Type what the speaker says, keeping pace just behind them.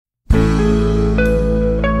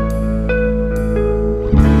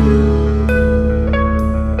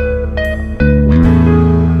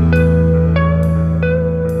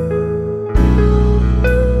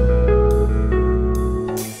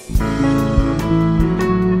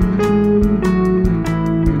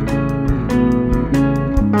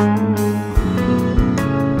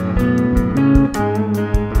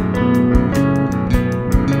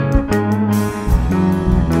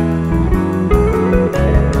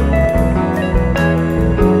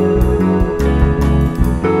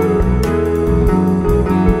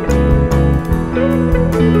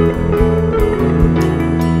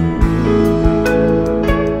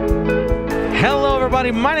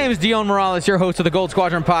Gonzalez, your host of the Gold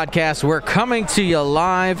Squadron podcast. We're coming to you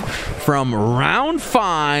live from round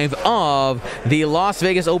 5 of the Las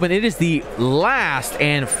Vegas Open. It is the last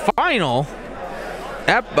and final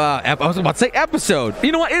I was about to say episode.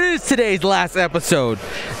 You know what? It is today's last episode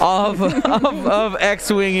of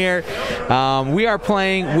X-Wing here. We are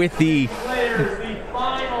playing with the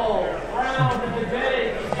final round of the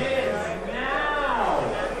day begins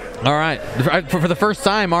now. All right. For the first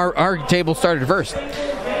time, our table started first.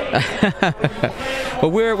 But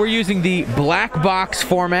we're using the black box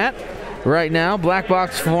format right now. Black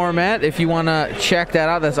box format. If you want to check that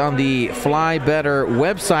out, that's on the Fly Better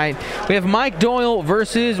website. We have Mike Doyle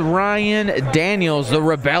versus Ryan Daniels, the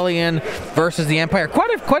Rebellion versus the Empire.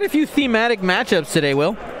 Quite a few thematic matchups today,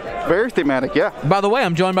 Will. Very thematic, yeah. By the way,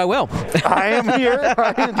 I'm joined by Will. I am here.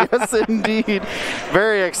 Yes, indeed.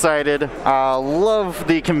 Very excited. Love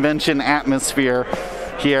the convention atmosphere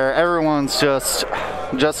here. Everyone's just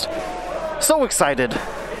so excited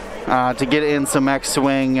to get in some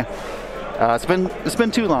X-Wing. It's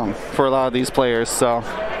been too long for a lot of these players, so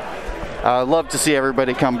love to see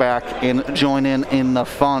everybody come back and join in the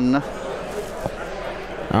fun.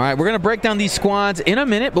 All right, we're going to break down these squads in a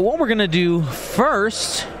minute, but what we're going to do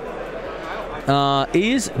first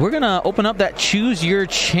is we're going to open up that Choose Your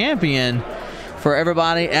Champion for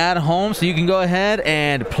everybody at home, so you can go ahead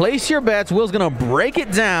and place your bets. Will's going to break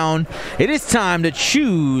it down. It is time to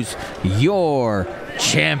choose your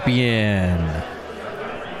champion.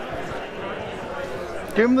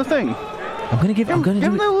 Give him the thing. I'm gonna give him the thing.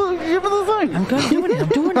 I'm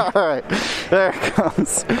doing it. All right, there it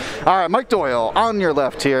comes. All right, Mike Doyle on your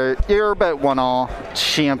left here. Your bet 1-all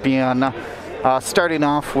champion. Starting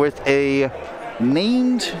off with a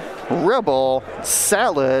named Rebel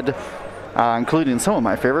salad, including some of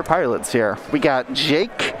my favorite pilots here. We got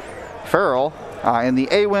Jake Farrell in the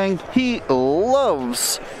A-Wing. He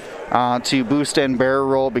loves to boost and barrel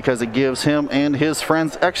roll because it gives him and his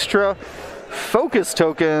friends extra focus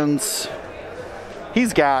tokens.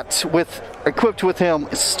 He's got equipped with him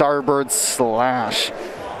Starboard Slash,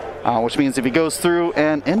 which means if he goes through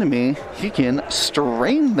an enemy, he can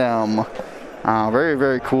strain them. Very,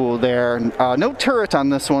 very cool there. No turret on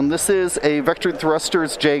this one. This is a Vectored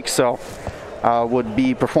Thrusters Jake, so would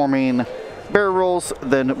be performing barrel rolls,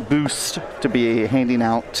 then boost to be handing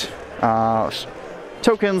out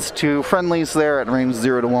tokens to friendlies there at range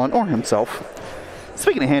 0 to 1 or himself.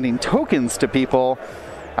 Speaking of handing tokens to people,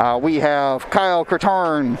 we have Kyle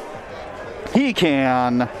Katarn. He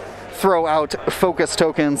can throw out focus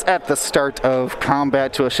tokens at the start of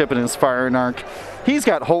combat to a ship in his firing arc. He's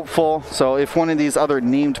got Hopeful, so if one of these other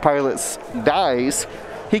named pilots dies,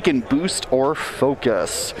 he can boost or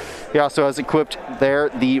focus. He also has equipped there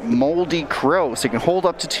the Moldy Crow, so he can hold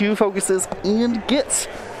up to 2 focuses and gets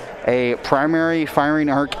a primary firing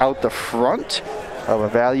arc out the front of a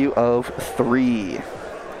value of 3.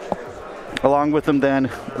 Along with them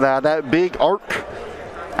then, that big arc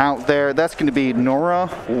out there, that's going to be Nora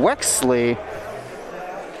Wexley.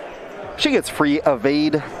 She gets free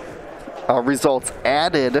evade results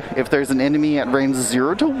added if there's an enemy at range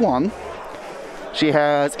 0 to 1. She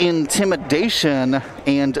has Intimidation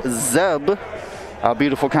and Zeb, a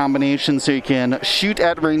beautiful combination, so you can shoot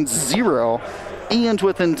at range 0 and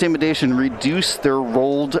with Intimidation reduce their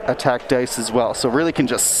rolled attack dice as well. So really can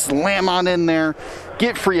just slam on in there,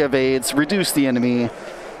 get free evades, reduce the enemy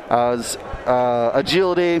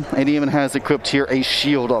agility, and even has equipped here a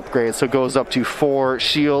shield upgrade, so it goes up to 4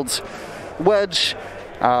 shields. Wedge,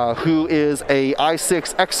 who is a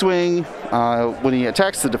I-6 X-Wing, when he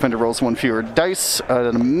attacks, the defender rolls 1 fewer dice.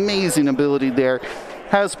 An amazing ability there.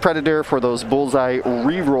 Has Predator for those bullseye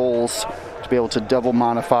re-rolls to be able to double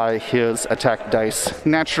modify his attack dice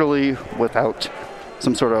naturally without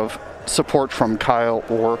some sort of support from Kyle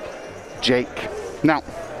or Jake. Now,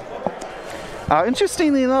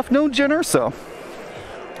 interestingly enough, no Jyn Erso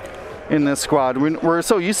in this squad. We're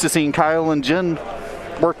so used to seeing Kyle and Jyn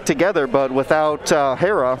work together, but without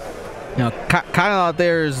Hera. Now, Kyle out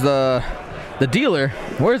there is the dealer.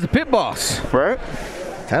 Where's the pit boss? Right?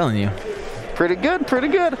 Telling you. Pretty good, pretty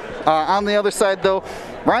good. On the other side, though,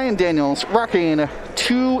 Ryan Daniels rocking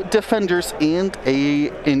 2 Defenders and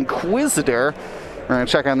a Inquisitor. We're going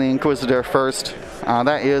to check on the Inquisitor first.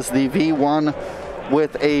 That is the V1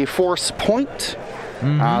 with a Force Point.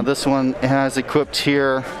 This one has equipped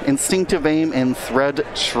here Instinctive Aim and Thread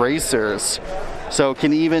Tracers. So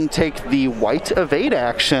can even take the white evade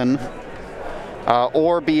action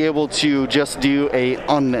or be able to just do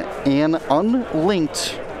an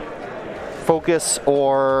unlinked focus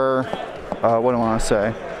or what do I want to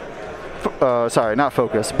say? Sorry, not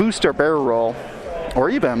focus. Boost or barrel roll, or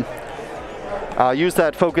even use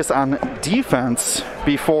that focus on defense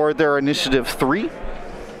before their initiative 3.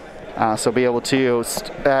 So be able to,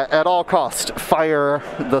 at all costs, fire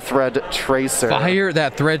the thread tracer. Fire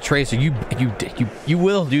that thread tracer. You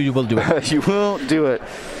will do it. You will do it.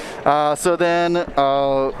 So then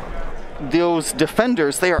those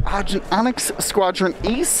defenders, they are Onyx Squadron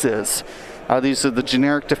Aces. These are the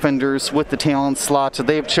generic defenders with the talent slot.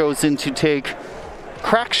 They've chosen to take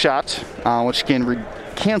Crack Shot, which can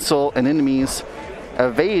cancel an enemy's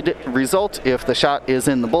evade result if the shot is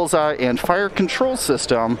in the bullseye, and Fire Control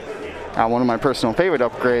System, one of my personal favorite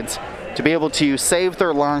upgrades, to be able to save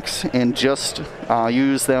their locks and just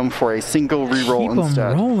use them for a single reroll instead. Keep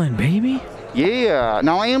them rolling, baby. Yeah.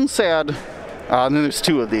 Now I am sad. And then there's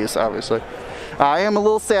 2 of these, obviously. I am a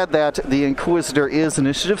little sad that the Inquisitor is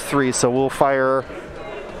initiative 3, so we'll fire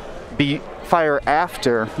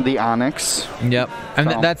after the Onyx. Yep.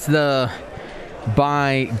 And that's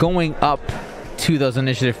by going up to those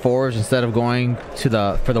initiative 4s instead of going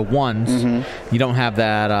to for the 1s. You don't have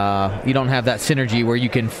that synergy where you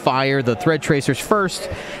can fire the thread tracers first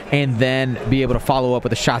and then be able to follow up with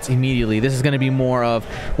the shots immediately. This is going to be more of,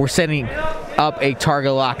 we're setting up a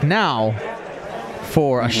target lock now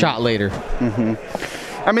for a shot later.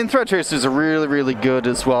 I mean, thread tracers are really, really good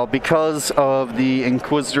as well because of the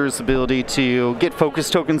Inquisitor's ability to get focus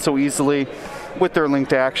tokens so easily with their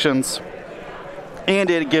linked actions. And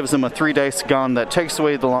it gives them a 3-dice gun that takes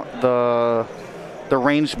away the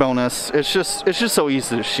range bonus. It's just so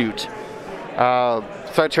easy to shoot.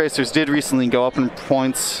 Thread tracers did recently go up in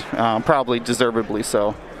points, probably deservedly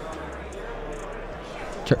so.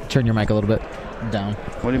 Turn your mic a little bit down.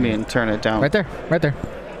 What do you mean, turn it down? Right there, right there.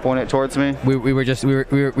 Point it towards me. We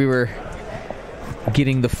were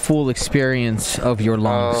getting the full experience of your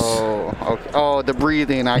lungs. Oh, okay. Oh, the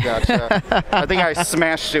breathing. I gotcha. I think I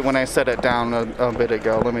smashed it when I set it down a bit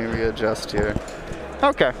ago. Let me readjust here.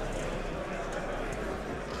 Okay.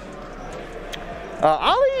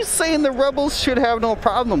 Ollie's saying the Rebels should have no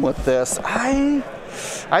problem with this. I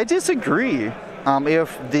disagree.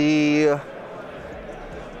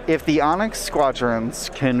 If the Onyx Squadrons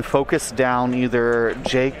can focus down either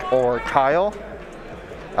Jake or Kyle,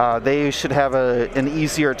 they should have an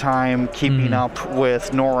easier time keeping up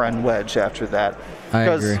with Nora and Wedge after that. I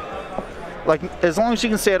agree. Like, as long as you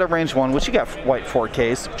can stay at a range 1, which you got white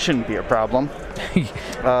 4Ks, shouldn't be a problem.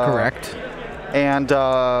 Correct. And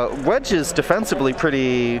Wedge is defensively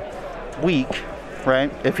pretty weak,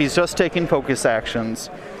 right? If he's just taking focus actions,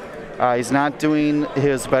 he's not doing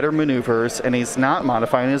his better maneuvers, and he's not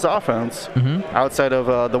modifying his offense outside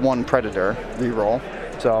of the 1 Predator reroll.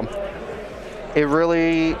 So it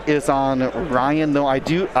really is on Ryan, though.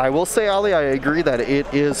 I will say, Ollie, I agree that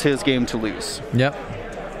it is his game to lose. Yep.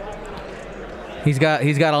 He's got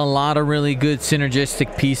a lot of really good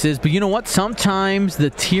synergistic pieces, but you know what? Sometimes the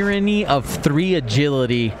tyranny of 3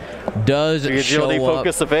 agility does show up. Agility,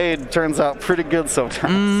 focus, evade turns out pretty good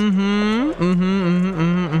sometimes.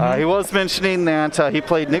 He was mentioning that he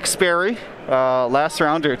played Nick Sperry last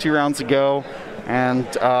round or 2 rounds ago, and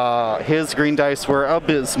his green dice were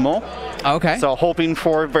abysmal. Okay. So hoping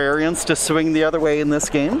for variance to swing the other way in this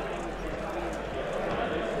game.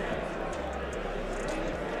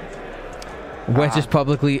 Wedge is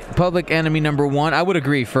public enemy number 1. I would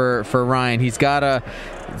agree for Ryan. He's gotta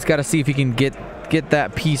see if he can get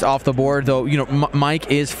that piece off the board, though. You know, Mike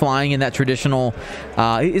is flying in that traditional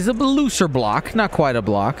is a looser block, not quite a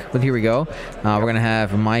block, but here we go. We're gonna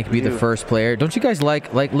have Mike be the first player. Don't you guys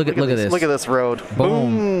like look at this? Look at this road.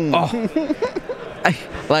 Boom. Oh.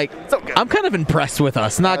 So I'm kind of impressed with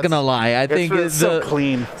us, not gonna lie. I think it's so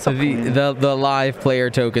clean. So the live player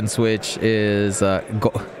token switch is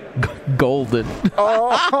golden. Oh!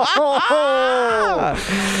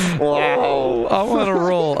 Wow. I'm on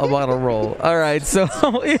a roll. All right, so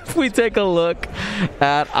if we take a look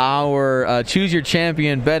at our Choose Your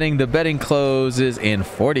Champion betting, the betting closes in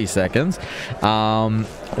 40 seconds.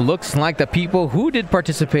 Looks like the people who did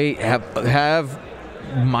participate have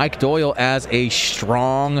Mike Doyle as a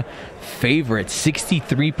strong favorite,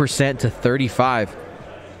 63% to 35%.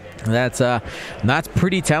 That's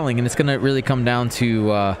pretty telling, and it's going to really come down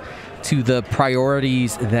to the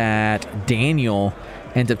priorities that Daniel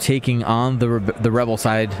ends up taking on the rebel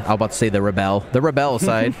side. I was about to say the rebel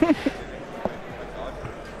side.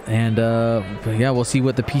 And yeah, we'll see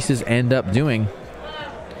what the pieces end up doing.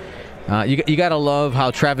 You gotta love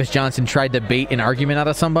how Travis Johnson tried to bait an argument out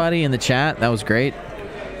of somebody in the chat. That was great.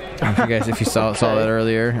 I don't know if you guys saw that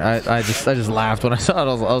earlier. I just laughed when I saw it.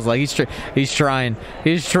 I was like, he's trying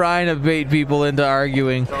to bait people into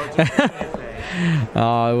arguing.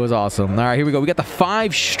 Oh, it was awesome. All right, here we go. We got the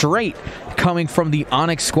 5 straight coming from the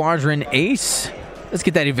Onyx Squadron Ace. Let's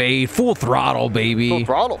get that evade. Full throttle, baby. Full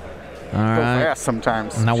throttle. All right. Go fast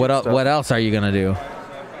sometimes. Now, what else are you going to do?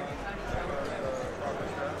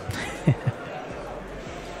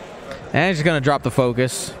 And she's going to drop the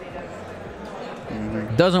focus.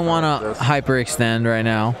 Doesn't want to hyperextend right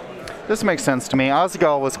now. This makes sense to me.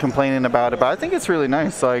 Osgal was complaining about it, but I think it's really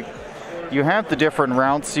nice. Like, you have the different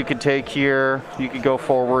routes you could take here. You could go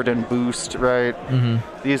forward and boost, right?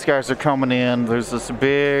 These guys are coming in. There's this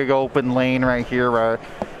big open lane right here where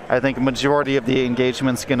I think a majority of the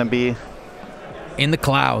engagement's going to be. In the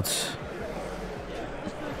clouds.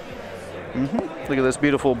 Look at this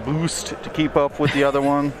beautiful boost to keep up with the other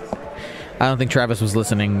one. I don't think Travis was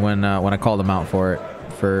listening when I called him out for it.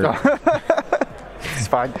 It's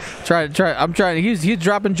fine. I'm trying. He's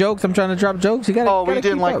dropping jokes. I'm trying to drop jokes. You got. We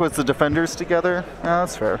didn't like with the defenders together. No,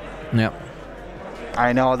 that's fair. Yep.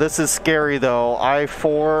 I know this is scary though.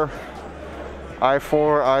 I4.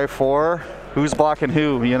 Who's blocking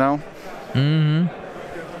who? You know.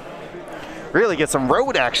 Really get some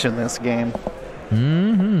road action this game.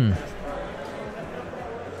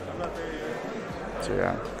 So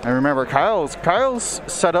yeah, and remember Kyle's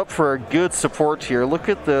set up for a good support here. Look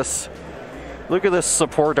at this. Look at this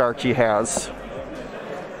support arc he has.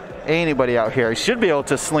 Anybody out here, he should be able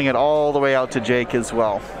to sling it all the way out to Jake as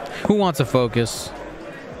well. Who wants a focus?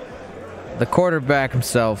 The quarterback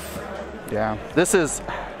himself. Yeah, this is.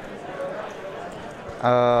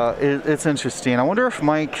 It's interesting. I wonder if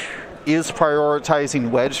Mike is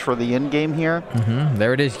prioritizing wedge for the end game here.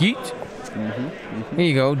 There it is. Yeet. Here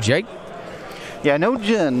you go, Jake. Yeah, no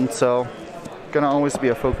Jin, so gonna always be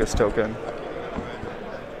a focus token.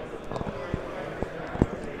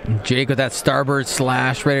 Jake with that starboard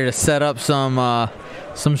slash, ready to set up some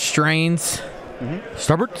strains.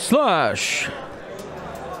 Starboard slash.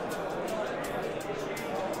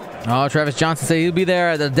 Oh, Travis Johnson said he'll be there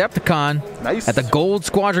at the Adepticon. Nice. At the Gold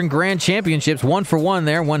Squadron Grand Championships. 1 for 1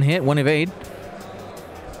 there. 1 hit, 1 evade.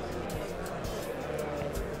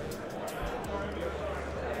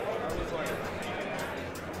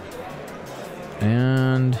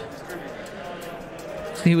 And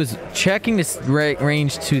he was checking this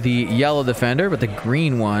range to the yellow defender, but the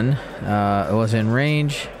green one was in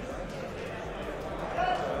range.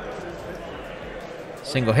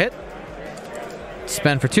 Single hit.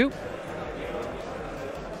 Spend for 2.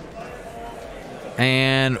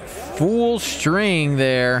 And full string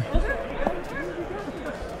there.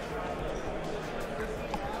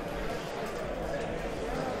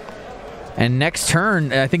 And next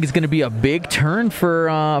turn, I think it's going to be a big turn for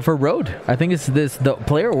Road. I think the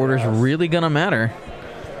player order is really going to matter.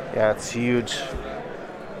 Yeah, it's huge.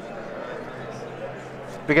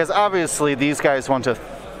 Because obviously these guys want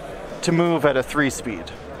to move at a 3-speed,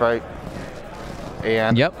 right?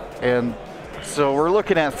 And and so we're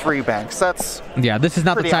looking at 3 banks. That's this is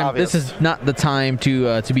not the time. Obvious. This is not the time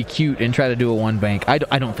to be cute and try to do a 1 bank. I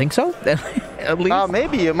don't think so. At least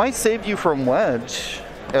maybe it might save you from wedge.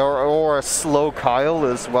 Or a slow Kyle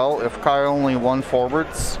as well. If Kyle only 1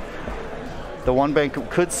 forwards, the 1 bank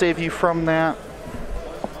could save you from that.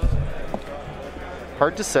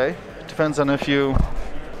 Hard to say. Depends on if you.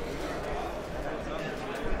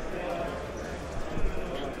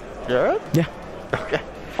 Yeah? Yeah. Okay.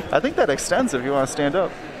 I think that extends if you want to stand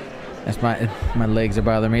up. That's my legs are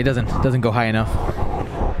bothering me. It doesn't go high enough.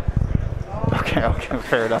 Okay,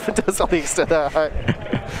 fair enough. It does only extend that high.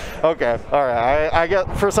 Okay, all right. I get,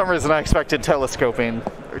 for some reason I expected telescopic,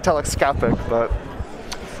 but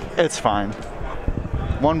it's fine.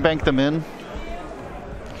 1 bank them in.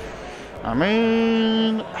 I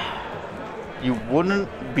mean, you wouldn't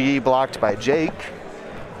be blocked by Jake.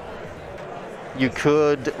 You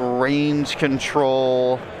could range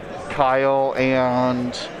control Kyle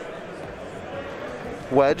and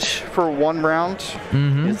wedge for 1 round.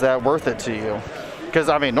 Is that worth it to you? Because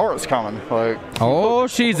I mean, Nora's coming. Like,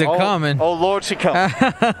 she's coming. Oh Lord, she coming.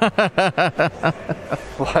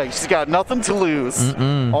 Like, she's got nothing to lose.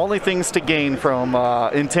 Only things to gain from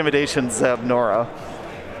intimidation, Zeb Nora.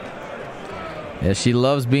 Yeah, she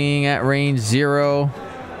loves being at range 0.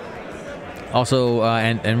 Also,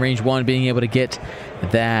 and range 1, being able to get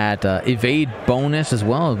that evade bonus as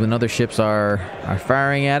well when other ships are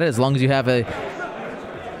firing at it. As long as you have a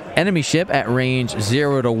enemy ship at range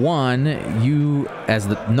 0 to 1, you as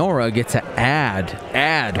the Nora get to add,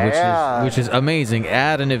 which is amazing.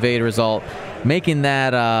 Add an evade result, making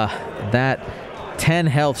that that 10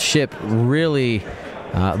 health ship really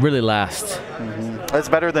last. It's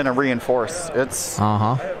better than a reinforce. It's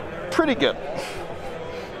pretty good.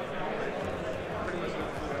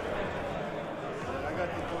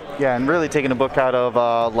 Yeah, and really taking a book out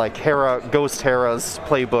of like Ghost Hera's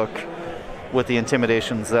playbook with the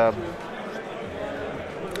Intimidation Zeb.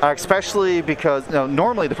 Especially because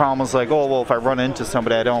normally the problem is like, oh, well, if I run into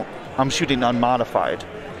somebody, I'm shooting unmodified.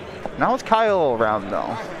 Now with Kyle around,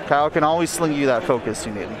 though. Kyle can always sling you that focus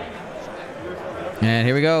you need. And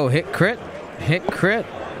here we go. Hit crit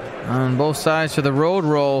on both sides for the road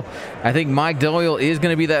roll. I think Mike Doyle is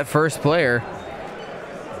going to be that first player.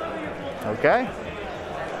 Okay.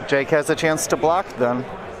 Jake has a chance to block then.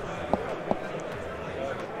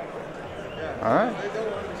 All right.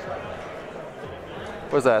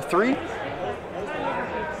 Was that a 3?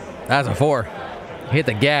 That's a 4. Hit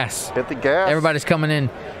the gas. Hit the gas. Everybody's coming in.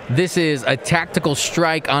 This is a tactical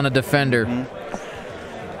strike on a defender.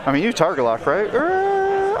 I mean, you target lock, right?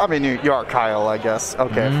 I mean, you are Kyle, I guess.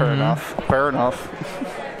 Okay, fair enough. Fair enough.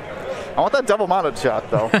 I want that double mounted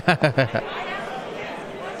shot, though.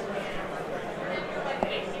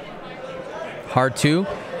 Hard 2.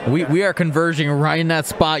 We are converging right in that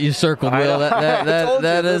spot you circled, Will.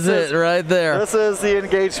 That is it right there. This is the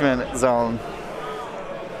engagement zone.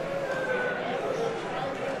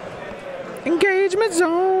 Engagement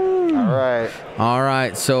zone. All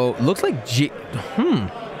right. So looks like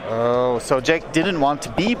Oh, so Jake didn't want to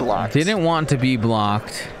be blocked.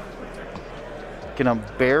 Gonna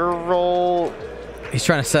barrel. He's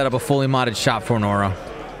trying to set up a fully modded shot for Nora.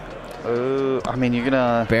 I mean, you're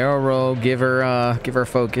gonna barrel roll, give her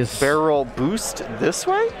focus. Barrel boost this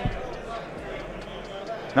way?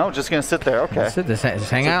 No, just gonna sit there. Okay. Just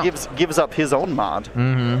hang out. Gives up his own mod.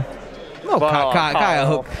 Oh,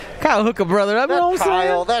 Kyle hook a brother up. What's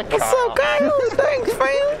up, Kyle? Thanks,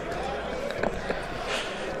 man.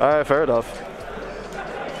 All right, fair enough.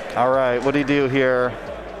 All right, what do you do here?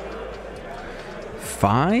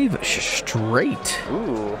 5 straight.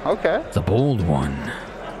 Ooh, okay. It's a bold one.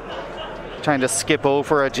 Trying to skip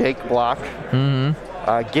over a Jake block.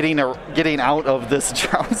 Getting out of this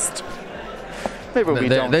joust. Maybe we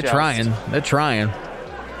don't. They're joust. trying.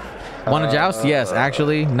 Want to joust? Yes.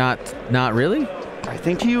 Actually, not really. I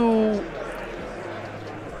think you.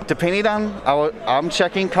 Depending on, I'm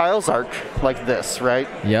checking Kyle's arc like this, right?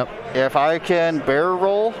 Yep. If I can barrel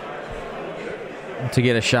roll to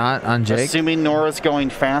get a shot on Jake, assuming Nora's going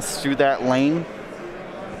fast through that lane.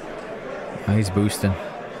 Oh, he's boosting.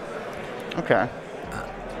 Okay.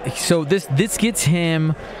 So this gets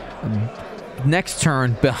him next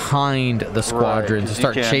turn behind the Squadron to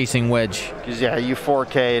start chasing Wedge. Because yeah, you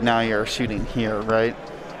 4K and now you're shooting here, right?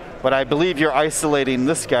 But I believe you're isolating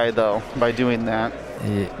this guy though by doing that.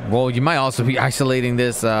 Well, you might also be isolating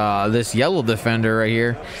this this yellow defender right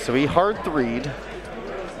here. So he hard 3'd.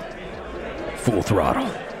 Full throttle.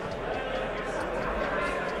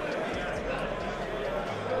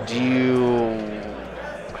 Do you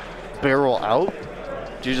barrel out?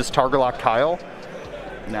 Do you just target lock Kyle?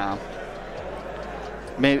 No.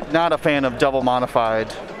 Maybe not a fan of double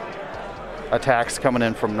modified attacks coming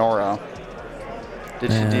in from Nora.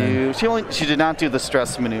 Did she do? She did not do the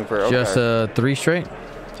stress maneuver. Okay. Just a 3 straight.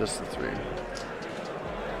 Just the 3.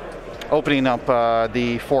 Opening up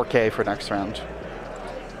the 4K for next round.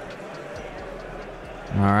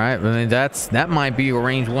 All right, I mean that might be a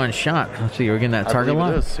range 1 shot. Let's see, we're getting that target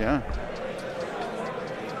lock. It is, yeah.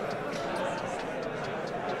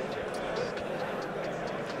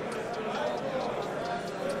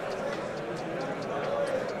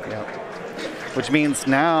 Which means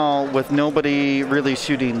now, with nobody really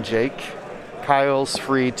shooting Jake, Kyle's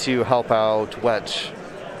free to help out Wedge.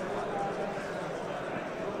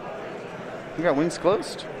 You got wings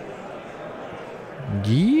closed?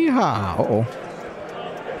 Yeehaw.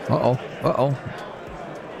 Uh-oh.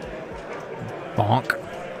 Bonk.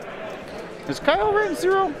 Is Kyle range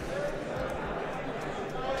 0?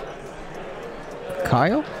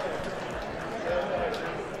 Kyle?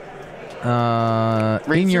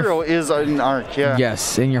 Range 0 is an arc, yeah.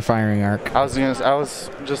 Yes, in your firing arc. I was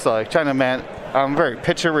just like trying to I'm very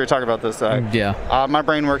picture. We were talking about this. Yeah. My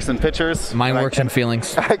brain works in pictures. Mine works in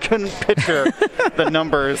feelings. I couldn't picture the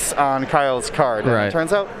numbers on Kyle's card. And it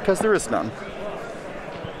turns out because there is none.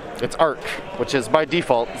 It's arc, which is by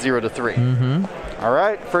default 0 to 3. All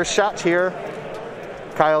right, first shot here.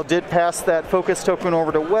 Kyle did pass that focus token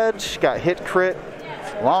over to Wedge. Got hit crit,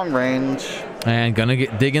 long range. And gonna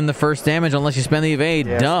dig in the first damage unless you spend the evade.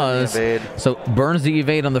 Does. So burns the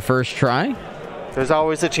evade on the first try. There's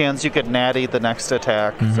always a chance you could natty the next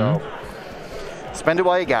attack. So spend it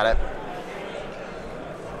while you got it.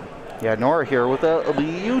 Yeah, Nora here with a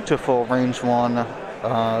beautiful range 1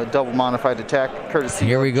 double modified attack courtesy.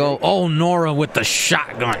 Here we go. Oh, Nora with the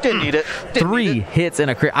shotgun. Didn't need it. 3 hits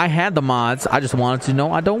and a crit. I had the mods. I just wanted to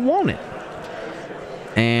know I don't want it.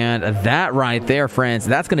 And that right there, friends,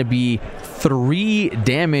 that's going to be 3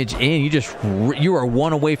 damage in. You are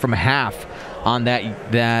 1 away from half on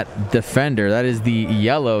that defender. That is the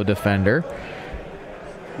yellow defender.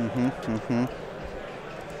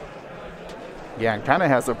 Yeah, and kind of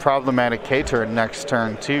has a problematic K-turn next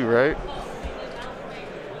turn too, right?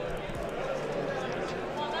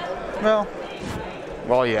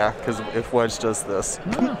 Well, yeah, because if Wedge does this,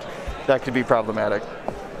 that could be problematic.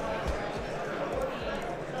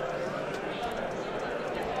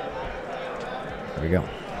 There we go.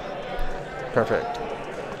 Perfect.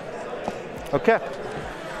 Okay.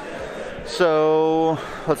 So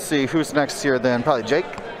let's see who's next here then. Probably Jake.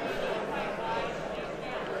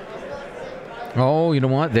 Oh, you know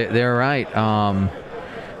what? They're right.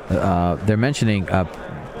 They're mentioning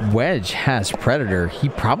Wedge has Predator. He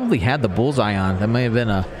probably had the bullseye on. That may have been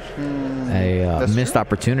a missed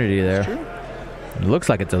opportunity there. It looks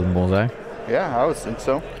like it's a bullseye. Yeah, I would think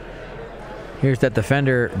so. Here's that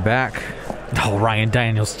defender back. Oh, Ryan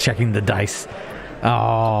Daniels checking the dice.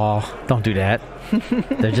 Oh, don't do that.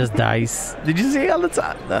 They're just dice. Did you see all the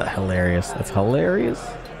time? Hilarious. That's hilarious.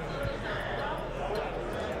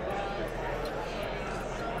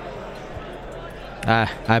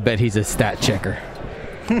 I bet he's a stat checker.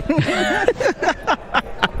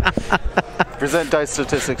 Present dice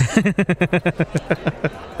statistics.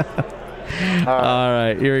 All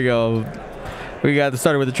right, here we go. We got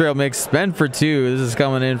started with the trail mix. Spend for 2. This is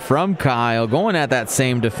coming in from Kyle, going at that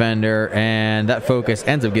same defender, and that focus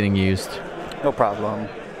ends up getting used. No problem.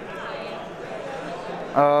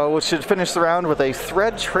 We should finish the round with a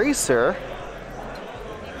thread tracer.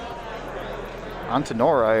 Onto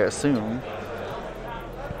Nora, I assume.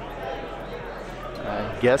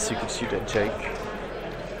 I guess you could shoot at Jake.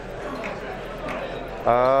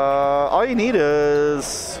 All you need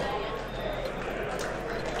is...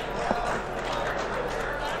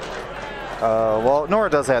 well, Nora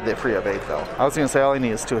does have the free of 8, though. I was going to say all you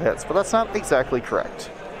need is 2 hits, but that's not exactly correct.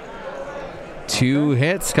 2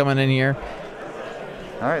 hits coming in here.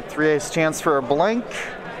 All right, 3-ace chance for a blank.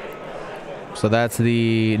 So that's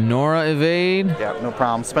the Nora evade. Yeah, no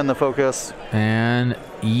problem. Spend the focus. And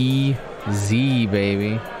easy,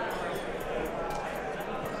 baby.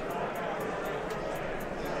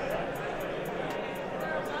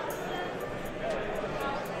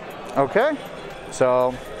 Okay,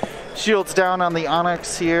 so shields down on the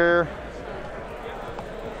Onyx here.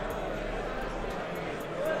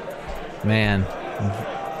 Man,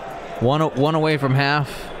 one away from half.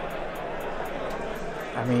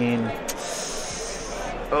 I mean,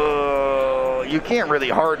 you can't really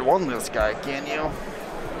hard one this guy, can you?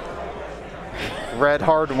 Red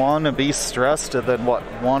hard one and be stressed, and then what?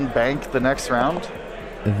 1 bank the next round.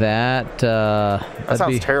 That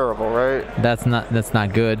sounds terrible, right? That's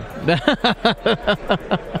not good.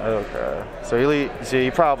 Okay, so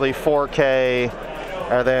you probably 4K,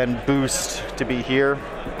 and then boost to be here.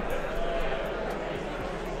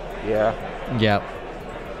 Yeah. Yep.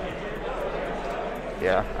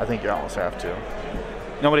 Yeah, I think you almost have to.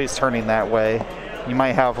 Nobody's turning that way. You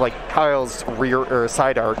might have like Kyle's rear or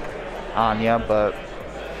side arc on you, but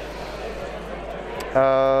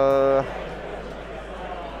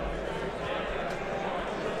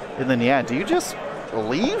and then yeah, do you just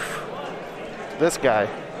leave this guy?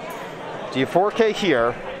 Do you 4K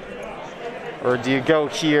here, or do you go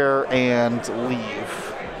here and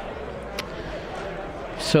leave?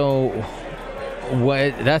 So,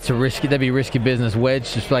 that'd be risky business.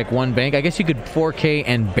 Wedge, just like 1 bank. I guess you could 4K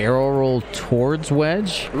and barrel roll towards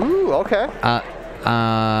Wedge. Ooh, okay.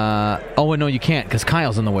 Oh, no, you can't, because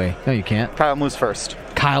Kyle's in the way. No, you can't. Kyle moves first.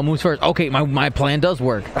 Kyle moves first. Okay, my plan does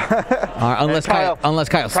work. Unless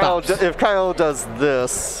Kyle stops. If Kyle does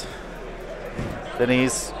this, then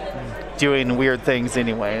he's doing weird things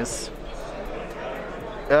anyways.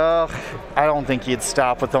 I don't think he'd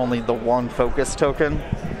stop with only the 1 focus token.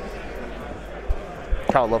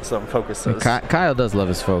 Kyle loves them focuses. Kyle does love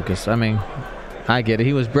his focus. I mean, I get it.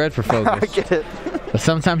 He was bred for focus. I get it. But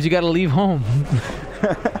sometimes you got to leave home.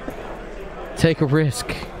 Take a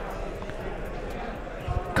risk.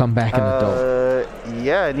 Come back an adult.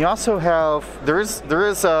 Yeah, and you also have this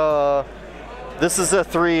is a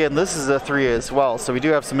 3 and this is a 3 as well. So we do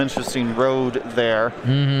have some interesting road there.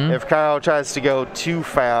 If Kyle tries to go too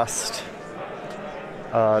fast,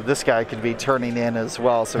 this guy could be turning in as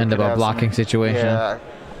well. So end up a blocking situation. Yeah,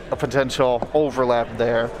 a potential overlap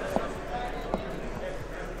there.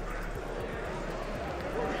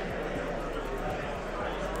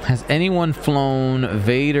 Has anyone flown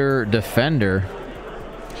Vader Defender?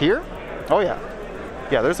 Here? Oh, yeah.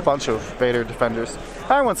 Yeah, there's a bunch of Vader Defenders.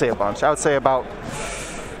 I wouldn't say a bunch. I would say about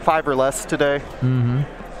 5 or less today. Mm-hmm.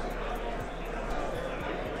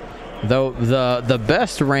 Though the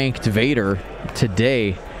best ranked Vader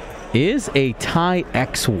today is a TIE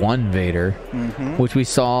X1 Vader, which we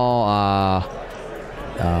saw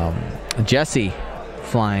Jesse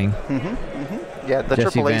flying. Yeah, the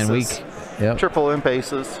Jesse triple Van aces. Week. Yep. Triple imp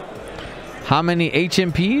aces. How many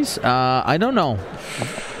HMPs? I don't know.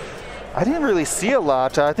 I didn't really see a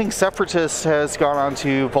lot. I think Separatist has gone on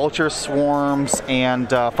to Vulture Swarms and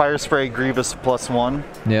Fire Spray Grievous +1.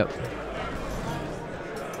 Yep.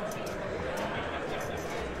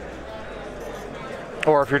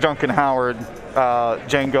 Or if you're Duncan Howard,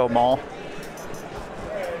 Django Maul.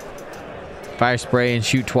 Fire spray and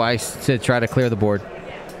shoot twice to try to clear the board.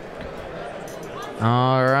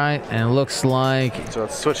 All right, and it looks like... So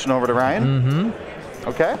it's switching over to Ryan?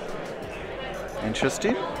 Okay.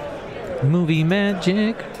 Interesting. Movie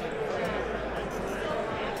magic.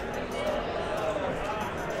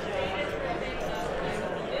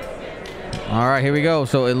 All right, here we go.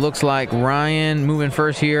 So it looks like Ryan moving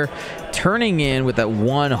first here, turning in with that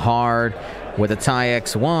 1 hard with a TIE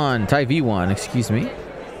X1, TIE V1, excuse me.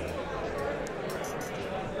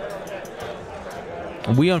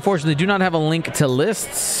 We unfortunately do not have a link to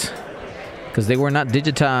lists because they were not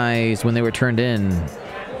digitized when they were turned in.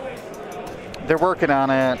 They're working on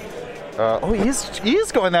it. Oh, he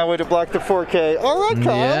is going that way to block the 4K. All right,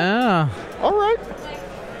 Kyle. Yeah. All right.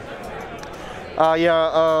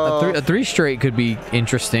 A 3 straight could be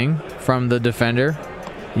interesting from the defender.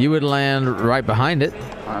 You would land right behind it.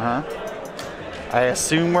 I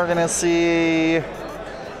assume we're going to see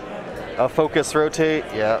a focus rotate.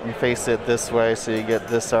 Yeah, and face it this way so you get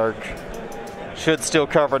this arc. Should still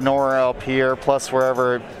cover Nora up here, plus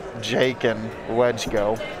wherever Jake and Wedge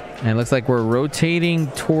go. And it looks like we're rotating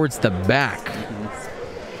towards the back.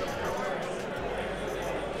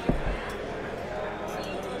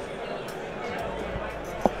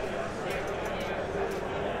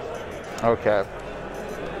 Okay.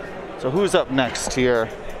 So who's up next here?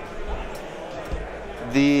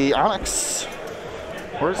 The Onyx.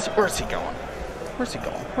 Where's he going? Where's he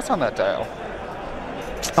going? What's on that dial?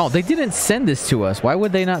 Oh, they didn't send this to us. Why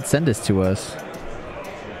would they not send this to us?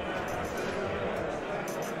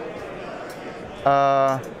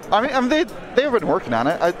 I mean they've been working on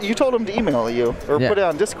it. You told them to email you or put it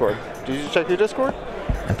on Discord. Did you check your Discord?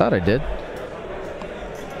 I thought I did.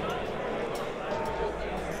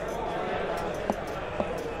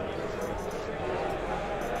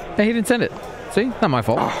 Hey, he didn't send it. See, not my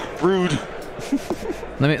fault. Oh, rude.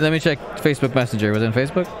 Let me check Facebook Messenger. Was it in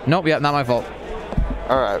Facebook? Nope. Yeah, not my fault.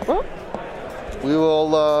 All right. Well, we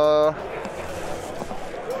will.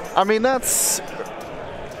 I mean, that's.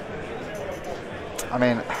 I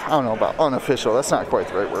mean, I don't know about unofficial. That's not quite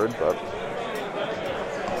the right word, but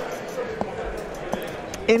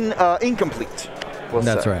incomplete.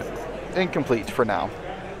 That's right. Incomplete for now.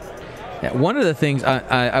 Yeah, one of the things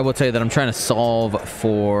I will tell you that I'm trying to solve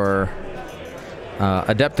for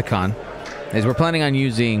Adepticon is we're planning on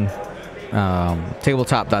using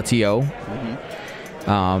tabletop.to.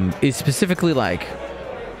 Is specifically like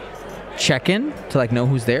check-in to like know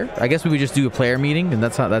who's there. I guess we would just do a player meeting, and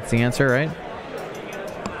that's the answer, right?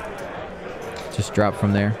 Just drop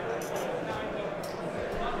from there.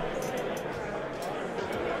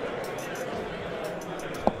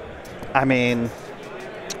 I mean,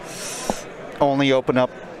 only open up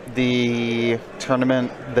the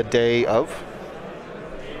tournament the day of.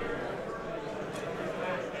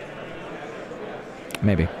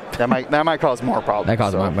 Maybe. That might cause more problems.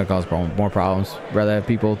 Might cause more problems. Rather have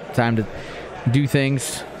people time to do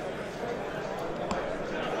things.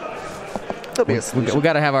 There'll be a solution. We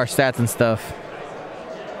got to have our stats and stuff.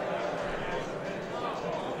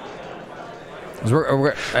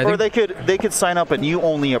 Or they could sign up and you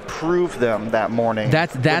only approve them that morning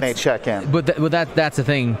when they check in. But that's the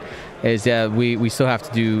thing, is we still have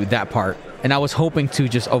to do that part, and I was hoping to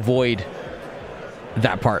just avoid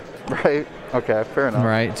that part. Right. Okay. Fair enough.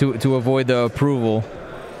 Right. To avoid the approval,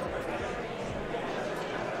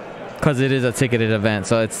 because it is a ticketed event,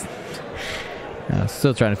 so it's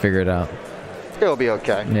still trying to figure it out. It'll be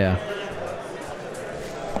okay. Yeah.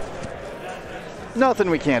 Nothing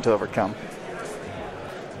we can't overcome.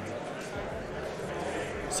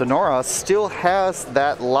 Sonora still has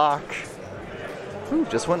that lock. Ooh,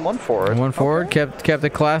 just went one forward. One forward, okay. kept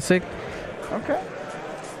it classic. Okay.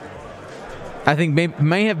 I think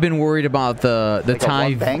may have been worried about the like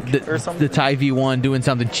TIE the TIE V1 doing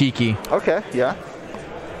something cheeky. Okay, yeah.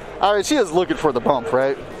 All right, she is looking for the bump,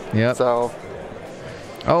 right? Yep. So.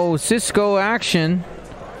 Oh, Cisco action,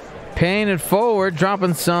 paying it forward,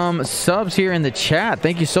 dropping some subs here in the chat.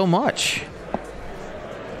 Thank you so much.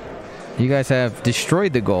 You guys have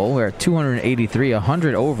destroyed the goal. We're at 283,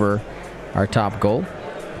 100 over our top goal.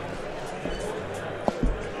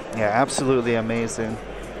 Yeah, absolutely amazing.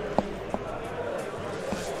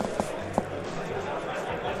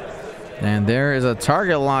 And there is a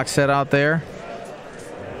target lock set out there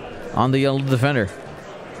on the yellow defender.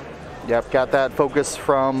 Yep, got that focus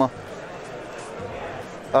from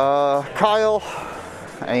Kyle,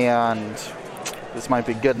 and this might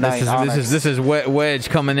be good night. This is Wedge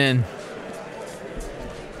coming in.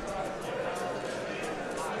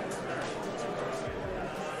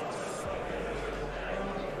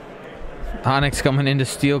 Onyx coming in to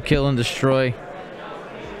steal, kill, and destroy.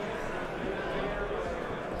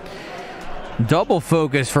 Double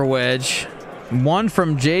focus for Wedge. One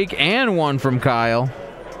from Jake and one from Kyle.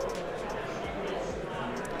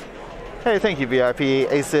 Hey, thank you, VIP.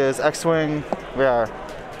 Aces, X-Wing. We are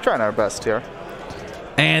trying our best here.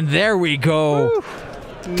 And there we go.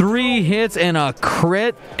 Woo. 3 hits and a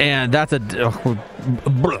crit, and that's a...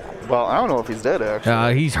 well, I don't know if he's dead,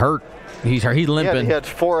 actually. He's hurt. He's limping. He had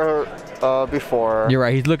 4 before. You're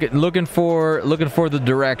right. He's looking for the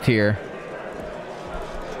direct here.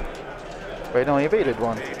 Wait, no, he evaded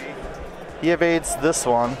one. He evades this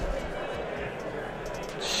one.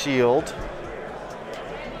 Shield.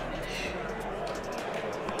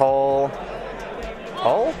 Hull.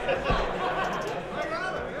 Hull?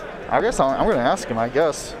 I guess I'm going to ask him, I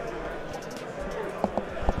guess.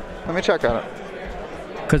 Let me check on it.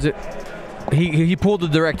 Because he pulled the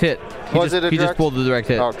direct hit. He just pulled the direct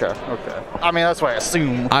hit. Okay, okay. I mean, that's what I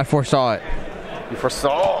assume. I foresaw it. You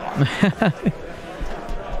foresaw?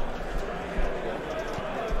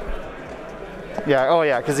 Yeah, oh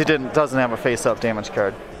yeah, because he doesn't have a face-up damage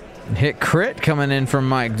card. Hit crit coming in from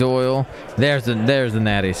Mike Doyle. There's the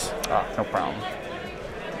natties. Oh, no problem.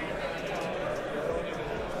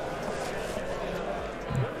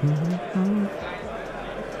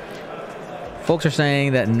 Folks are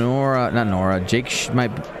saying that Jake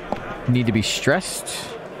might need to be stressed.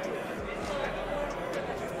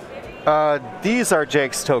 These are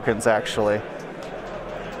Jake's tokens, actually.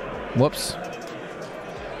 Whoops.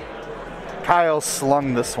 Kyle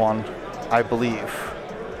slung this one, I believe,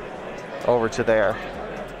 over to there.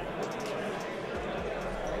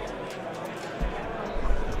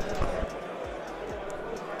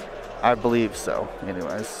 I believe so,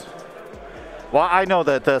 anyways. Well, I know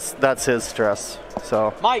that that's his stress,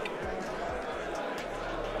 so. Mike,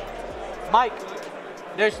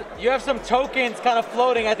 you have some tokens kind of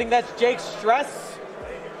floating. I think that's Jake's stress.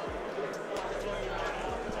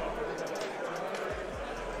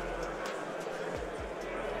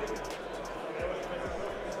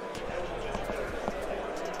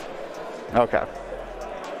 Okay.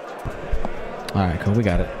 All right, cool. We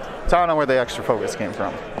got it. So I don't know where the extra focus came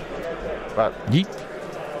from, but yeet.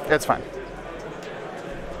 It's fine.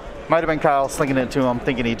 Might have been Kyle slinging it to him,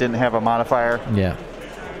 thinking he didn't have a modifier. Yeah.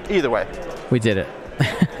 Either way. We did it.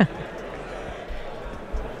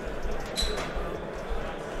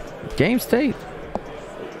 Game state.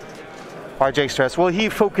 Why Jake stress? Well, he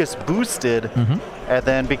focus boosted, and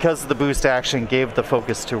then because of the boost action, gave the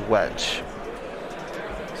focus to Wedge.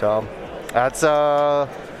 So that's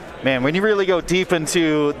man, when you really go deep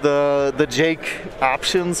into the Jake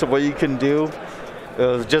options of what you can do,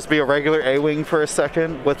 just be a regular A-wing for a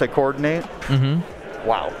second with a coordinate.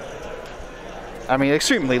 Wow. I mean,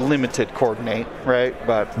 extremely limited coordinate, right?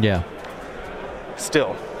 But yeah,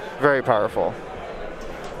 still very powerful.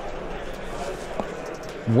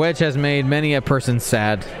 Wedge has made many a person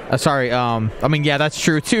sad. Sorry, I mean, yeah, that's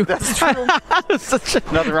true too. That's true.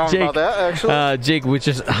 Nothing wrong about that, actually. Jake, which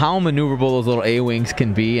is how maneuverable those little A-wings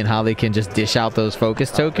can be and how they can just dish out those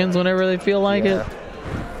focus tokens whenever they feel like it.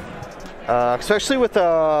 Especially with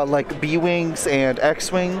like B-wings and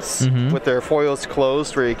X-wings with their foils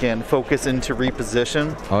closed, where you can focus into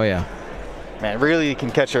reposition. Oh yeah, man, really you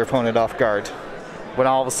can catch your opponent off guard when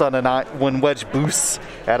all of a sudden when Wedge boosts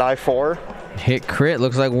at I4. Hit crit.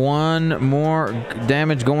 Looks like one more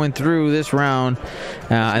damage going through this round,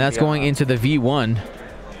 and that's going into the V1.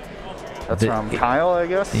 That's from Kyle, I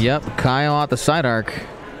guess. Yep, Kyle out the side arc.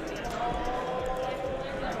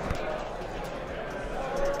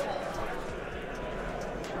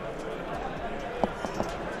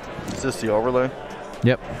 Is this the overlay?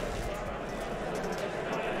 Yep.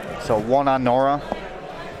 So one on Nora.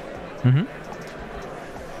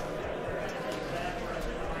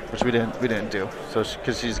 Which we didn't do. So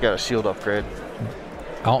because she's got a shield upgrade.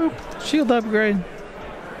 Oh, shield upgrade.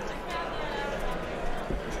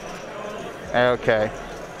 Okay.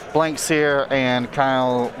 Blanks here, and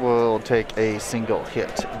Kyle will take a single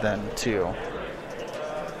hit then too.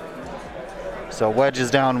 So Wedge is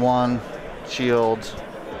down 1. Shield.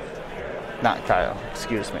 Not Kyle,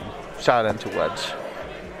 excuse me. Shot into Wedge.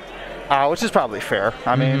 Which is probably fair.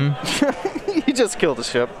 I mean, he just killed a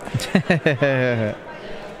ship.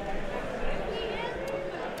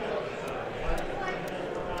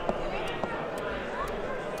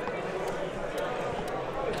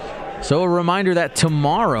 So a reminder that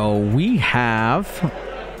tomorrow we have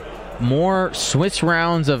more Swiss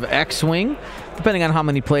rounds of X-Wing. Depending on how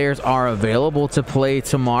many players are available to play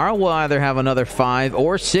tomorrow, we'll either have another 5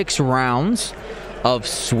 or 6 rounds of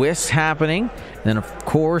Swiss happening. And then, of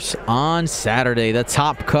course, on Saturday, the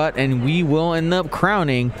top cut, and we will end up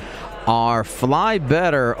crowning our Fly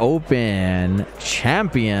Better Open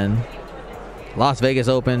champion. Las Vegas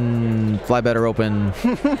Open, Fly Better Open,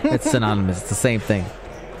 it's synonymous. It's the same thing.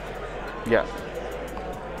 Yeah.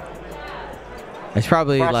 It's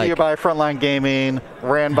probably brought like to you by Frontline Gaming,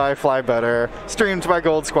 ran by Fly Better, streamed by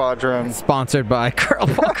Gold Squadron, sponsored by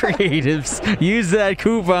Curlball Creatives. Use that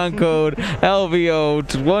coupon code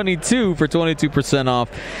LVO22 for 22%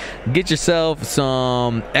 off. Get yourself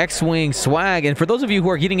some X-Wing swag. And for those of you who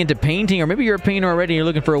are getting into painting, or maybe you're a painter already and you're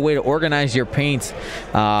looking for a way to organize your paints,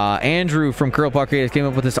 Andrew from Curlball Creatives came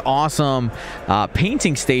up with this awesome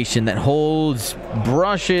painting station that holds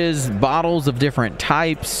brushes, bottles of different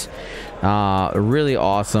types. Really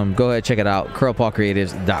awesome. Go ahead, check it out.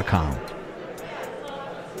 curlpawcreatives.com.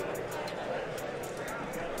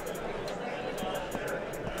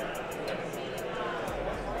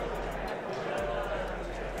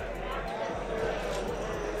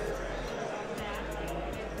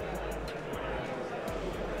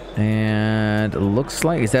 And it looks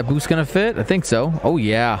like, is that boost gonna fit? I think so. Oh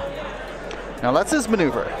yeah. Now that's his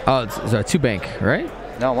maneuver. Oh, it's a 2-bank, right?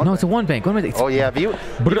 No, one no, bank. it's a 1-bank. Oh yeah,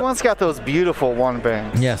 V1's got those beautiful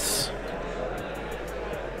 1-banks. Yes.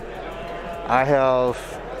 I have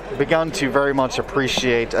begun to very much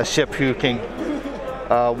appreciate a ship who can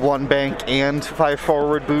 1-bank and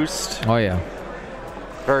 5-forward boost. Oh yeah.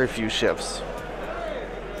 Very few ships.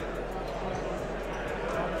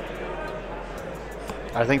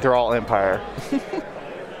 I think they're all Empire.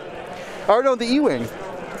 Oh no, the E-Wing.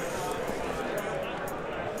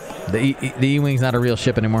 The E-Wing's not a real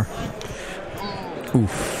ship anymore.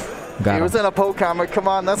 Oof. Got He was in a Poe comic. Come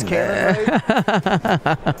on, that's canon,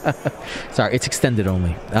 right? Sorry, it's extended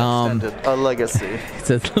only. Extended. A legacy.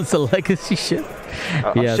 It's a legacy ship.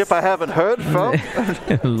 A ship I haven't heard from.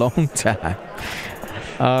 In a long time.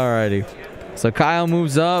 Alrighty. So Kyle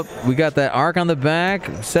moves up. We got that arc on the back.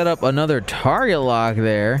 Set up another target lock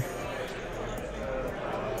there.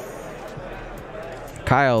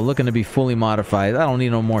 Kyle looking to be fully modified. I don't need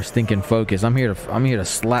no more stinking focus. I'm here to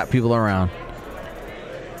slap people around.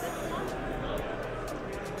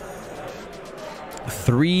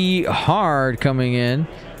 3 hard coming in.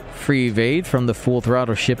 Free evade from the full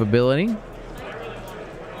throttle ship ability.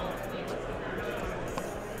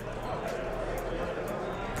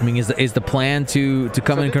 I mean, is the plan to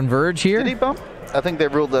come and converge here? Did he bump? I think they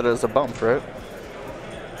ruled that as a bump, right?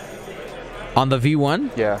 On the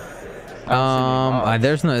V1? Yeah.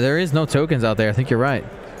 There is no tokens out there. I think you're right.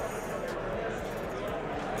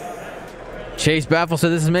 Chase Baffle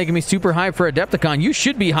said this is making me super hyped for Adepticon. You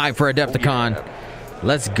should be hyped for Adepticon. Oh, yeah.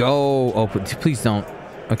 Let's go. Oh, please don't.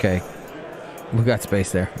 Okay. We got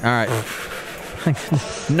space there. All right.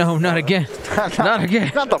 No, not again. Not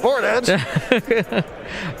again. Not the board edge.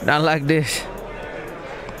 Not like this.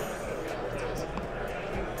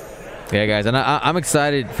 Yeah, guys, and I'm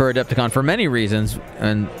excited for Adepticon for many reasons.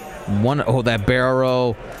 And one, oh, that barrel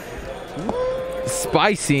roll.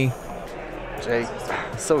 Spicy. Jake,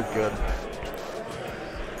 so good.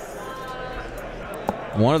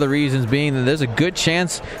 One of the reasons being that there's a good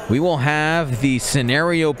chance we will have the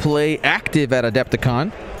scenario play active at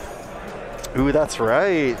Adepticon. Ooh, that's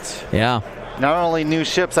right. Yeah. Not only new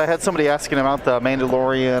ships, I had somebody asking about the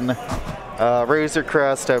Mandalorian, Razor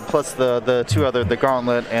Crest, plus the 2 other, the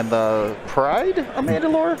Gauntlet and the Pride of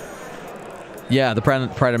Mandalore. Yeah, the Pride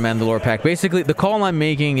of Mandalore pack. Basically, the call I'm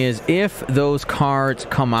making is if those cards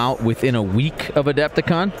come out within a week of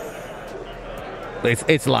Adepticon,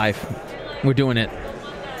 it's live. We're doing it.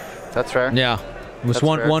 That's fair. Yeah. It was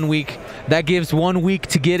one week. That gives 1 week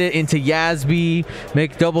to get it into Yasby,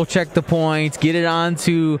 double check the points, get it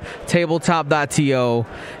onto tabletop.to,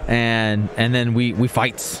 and then we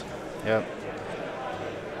fights. Yep.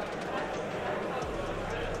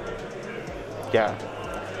 Yeah.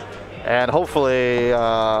 And hopefully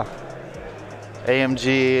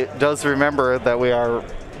AMG does remember that we are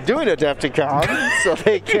doing Adepticon, so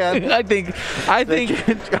they can. I think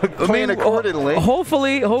plan accordingly.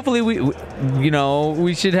 Hopefully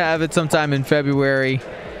we should have it sometime in February.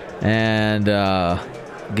 and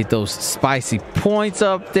get those spicy points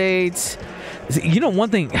updates. You know, one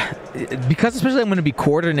thing, because especially I'm going to be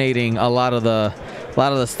coordinating a lot of the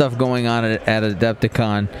stuff going on at Adepticon,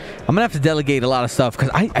 I'm going to have to delegate a lot of stuff, because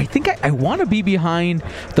I think I want to be behind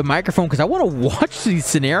the microphone, because I want to watch these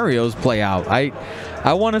scenarios play out. I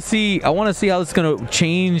want to see how it's going to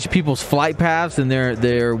change people's flight paths and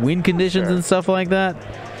their wind conditions and stuff like that,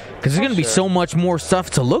 because there's going to be so much more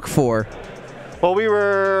stuff to look for. Well, we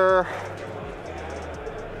were...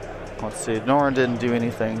 Let's see. Nora didn't do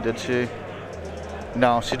anything, did she?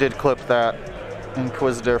 No, she did clip that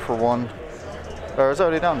Inquisitor for one. Or it's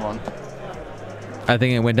already down one. I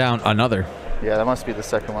think it went down another. Yeah, that must be the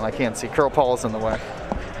second one. I can't see. Curl Paul's in the way.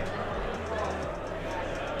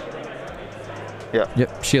 Yeah.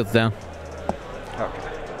 Yep, shield's down.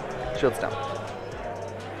 Okay. Shield's down.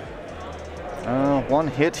 One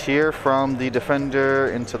hit here from the Defender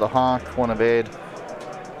into the Hawk. One evade.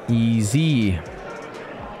 Easy.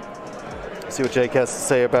 See what Jake has to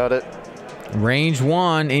say about it. Range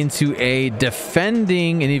 1 into a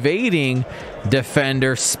defending and evading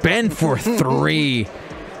Defender. Spend for 3.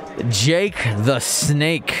 Jake the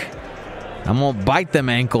Snake. I'm going to bite them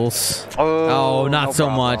ankles. Oh, not no so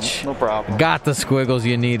problem. much. No problem. Got the squiggles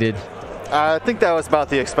you needed. I think that was about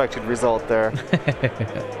the expected result there.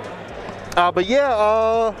 But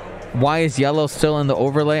yeah. Why is yellow still in the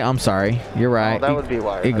overlay? I'm sorry. You're right. Oh, that would be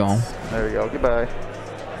why. You go. There we go. Goodbye.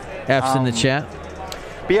 F's in the chat.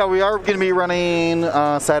 But yeah, we are going to be running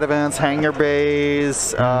side events, hangar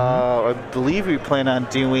bays. I believe we plan on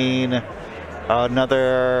doing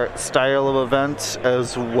another style of event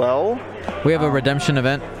as well. We have a redemption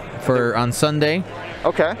event for on Sunday.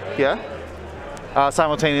 Okay, yeah.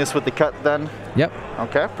 Simultaneous with the cut then? Yep.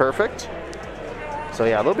 Okay, perfect. So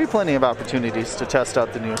yeah, there'll be plenty of opportunities to test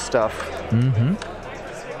out the new stuff. Mm-hmm.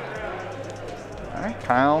 All right,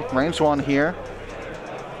 Kyle, range 1 here.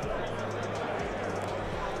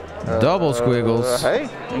 Double squiggles. Hey,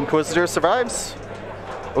 Inquisitor survives.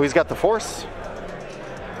 Oh, he's got the Force.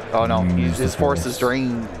 Oh no, his force is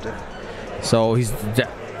drained. So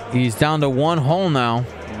he's down to 1 hull now.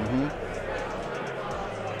 Mm-hmm.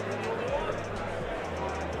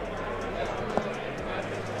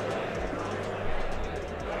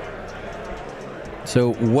 So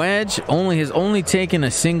Wedge has only taken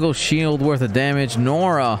a single shield worth of damage.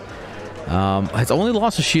 Nora has only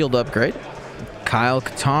lost a shield upgrade. Kyle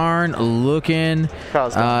Katarn looking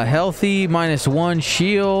healthy, -1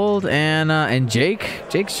 shield, and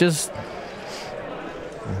Jake's just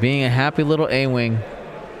being a happy little A-wing.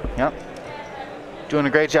 Yep. Doing a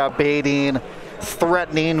great job baiting,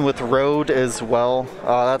 threatening with road as well.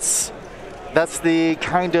 That's the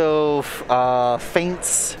kind of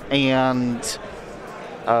feints and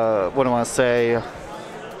what do I want to say?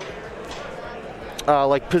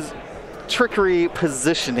 Like trickery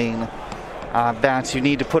positioning that you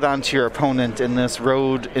need to put onto your opponent in this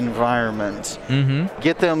road environment. Mm-hmm.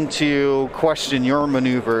 Get them to question your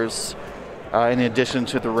maneuvers in addition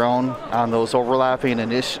to their own on those overlapping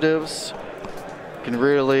initiatives. Can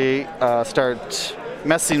really start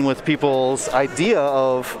messing with people's idea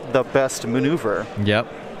of the best maneuver. Yep.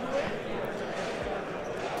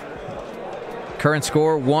 Current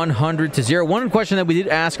score 100-0. One question that we did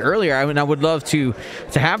ask earlier, I would love to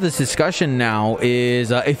have this discussion now, is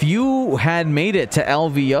if you had made it to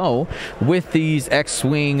LVO with these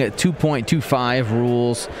X-Wing 2.25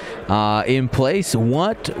 rules in place,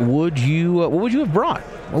 what would you have brought?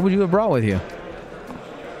 What would you have brought with you?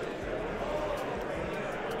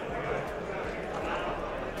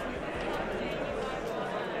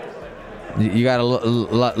 You gotta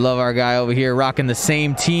love our guy over here rocking the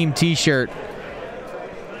same team T-shirt.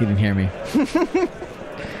 He didn't hear me.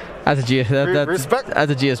 That's a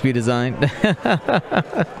GSP design.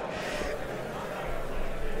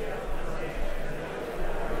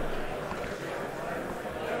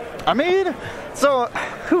 I mean, so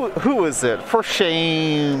who is it? For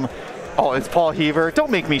shame. Oh, it's Paul Heaver. Don't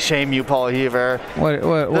make me shame you, Paul Heaver. What?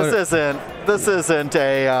 This isn't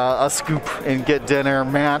a scoop and get dinner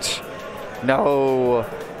match. No.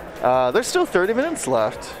 There's still 30 minutes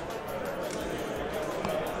left.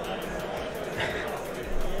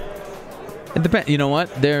 It depends. You know what?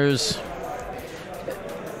 It's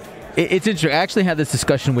interesting. I actually had this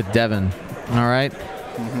discussion with Devin. All right.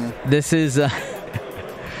 Mm-hmm. This is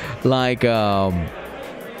like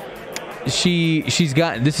she's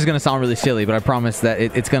got. This is gonna sound really silly, but I promise that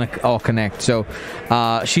it's gonna all connect. So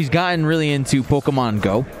she's gotten really into Pokemon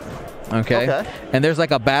Go. Okay. And there's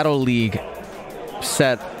like a Battle League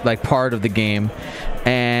set, like part of the game,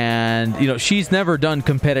 and she's never done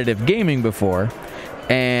competitive gaming before.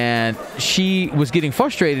 and she was getting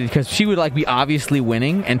frustrated because she would like be obviously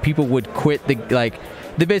winning, and people would quit the like.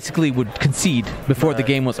 They basically would concede before the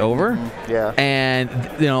game was over. Yeah. And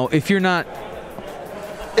you know, if you're not,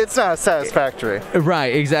 it's not satisfactory.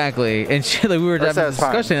 Right, exactly. And she, like, we were having a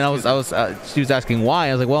discussion, and she was asking why.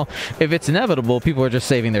 I was like, well, if it's inevitable, people are just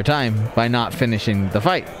saving their time by not finishing the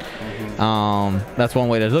fight. That's one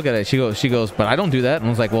way to look at it. She goes, but I don't do that. And I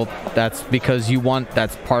was like, well, that's because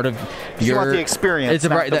that's part of your. You want the experience, it's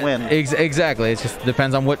not the win. Exactly. It just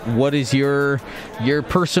depends on what is your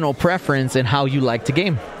personal preference and how you like to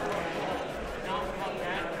game.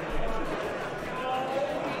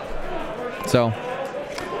 So.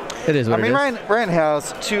 It is what it is. Ryan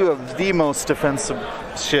has two of the most defensive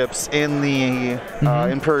ships in the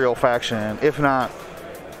Imperial faction, if not,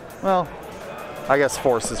 well, I guess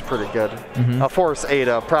Force is pretty good. Force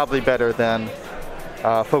Ada, probably better than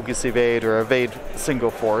Focus Evade or Evade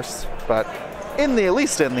Single Force, but at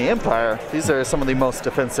least in the Empire, these are some of the most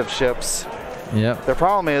defensive ships. Yep. The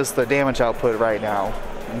problem is the damage output right now.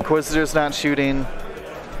 Inquisitor's not shooting.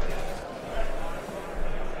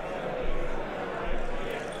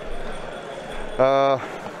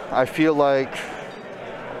 I feel like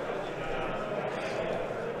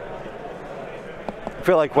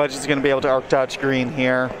Wedge is going to be able to arc dodge green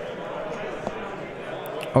here.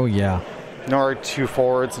 Oh yeah. Nor 2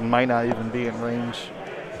 forwards and might not even be in range.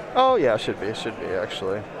 Oh yeah, should be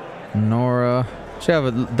actually. Nora should have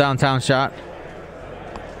a downtown shot.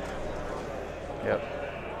 Yep.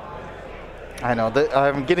 I know that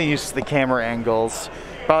I'm getting used to the camera angles,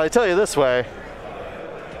 but I tell you this way.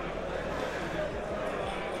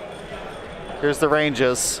 Here's the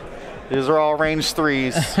ranges. These are all range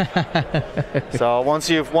 3s. So once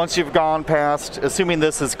you've gone past, assuming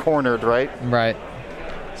this is cornered, right? Right.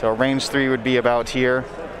 So range 3 would be about here.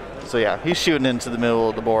 So yeah, he's shooting into the middle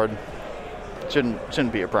of the board.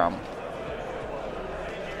 Shouldn't be a problem.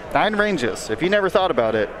 9 ranges. If you never thought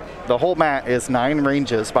about it, the whole mat is 9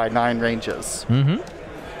 ranges by 9 ranges.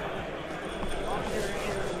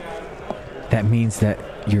 That means that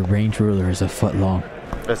your range ruler is a foot long.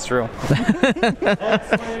 That's true.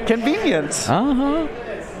 Convenient. Minutes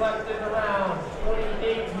left in the round.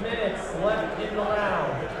 28 minutes left in the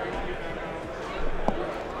round.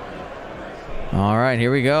 All right,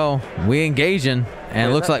 here we go. We engaging,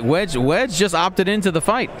 and it looks like Wedge just opted into the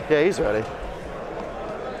fight. Yeah, he's ready.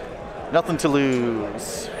 Nothing to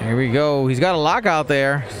lose. Here we go. He's got a lockout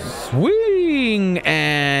there. Swing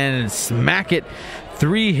and smack it.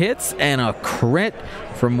 3 hits and a crit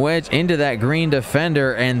from Wedge into that green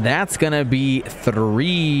defender, and that's gonna be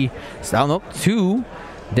 2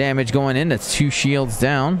 damage going in. That's 2 shields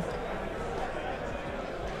down.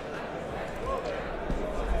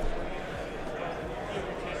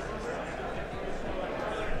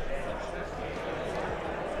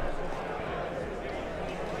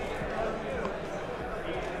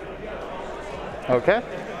 Okay,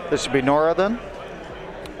 this should be Nora then.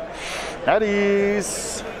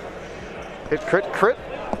 Natties. Hit, crit.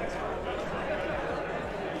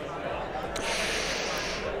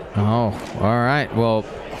 Oh, all right. Well,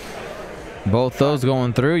 both those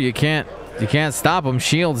going through. You can't stop them.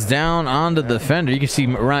 Shields down onto the defender. You can see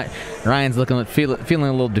Ryan's feeling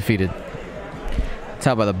a little defeated.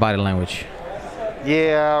 Tell by the body language.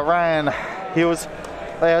 Yeah, Ryan, he was,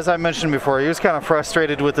 as I mentioned before, he was kind of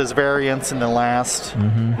frustrated with his variance in the last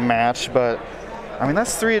match, but I mean,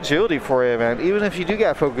 that's 3 agility for you, man. Even if you do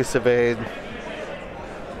get focus evade,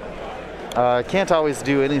 can't always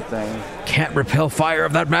do anything. Can't repel fire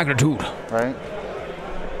of that magnitude. Right?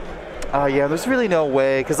 Yeah, there's really no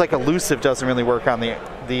way, because like elusive doesn't really work on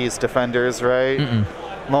these defenders, right?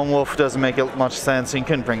 Lone Wolf doesn't make much sense, and you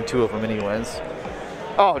couldn't bring 2 of them anyways.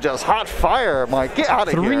 Oh, just hot fire. I'm like, get out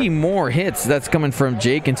of here. 3 more hits. That's coming from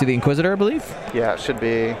Jake into the Inquisitor, I believe. Yeah, it should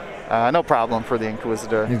be. No problem for the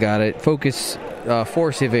Inquisitor. He's got it. Focus,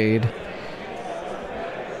 force evade.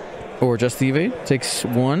 Or just the evade. Takes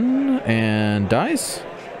 1 and dies.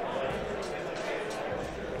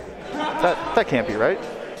 That can't be right.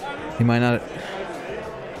 He might not.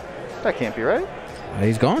 That can't be right.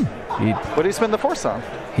 He's gone. What did he spend the force on?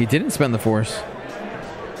 He didn't spend the force.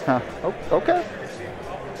 Huh. Oh, okay.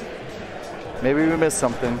 Maybe we missed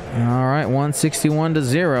something. All right, 161 to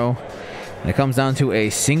 0. And it comes down to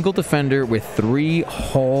a single defender with 3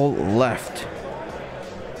 hull left.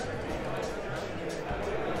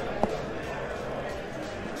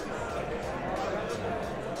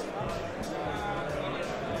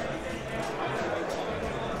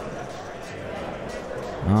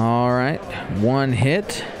 All right, 1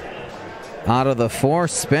 hit. out of the 4,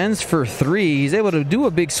 spends for 3. He's able to do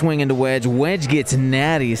a big swing into wedge. Wedge gets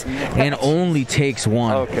natties and only takes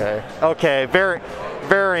 1. Okay. Okay.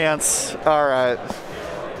 Variance. All right.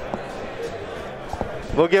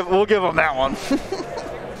 We'll give him that one.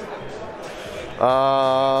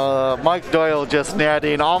 Mike Doyle just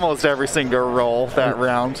natting almost every single roll that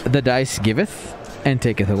round. The dice giveth and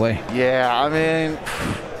taketh away. Yeah, I mean,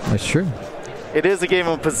 That's true. it is a game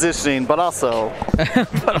of positioning, but also.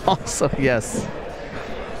 But also, yes.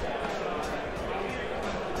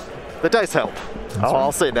 The dice help.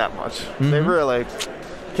 I'll say that much. They really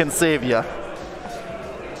can save you.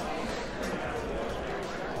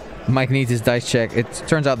 Mike needs his dice check. It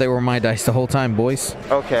turns out they were my dice the whole time, boys.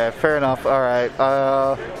 Okay, fair enough. All right.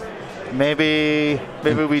 Maybe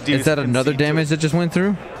we do. Is that another damage that just went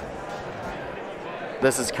through?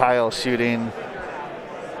 This is Kyle shooting.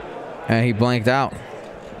 And he blanked out.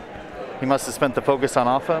 He must have spent the focus on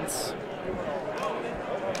offense.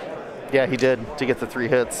 Yeah, he did to get the 3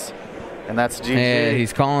 hits. And that's GG. And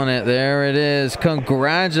he's calling it. There it is.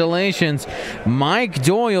 Congratulations. Mike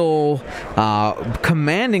Doyle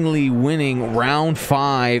commandingly winning round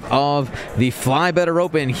 5 of the Fly Better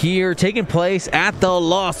Open here, taking place at the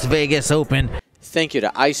Las Vegas Open. Thank you to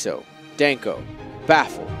ISO, Danko,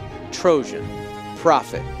 Baffle, Trojan,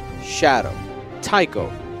 Prophet, Shadow,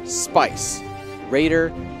 Tycho, Spice,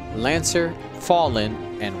 Raider, Lancer,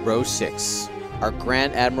 Fallen, and Row 6, our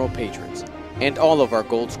Grand Admiral patrons, and all of our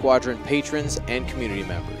Gold Squadron patrons and community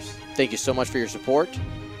members. Thank you so much for your support.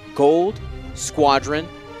 Gold Squadron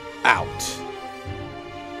out.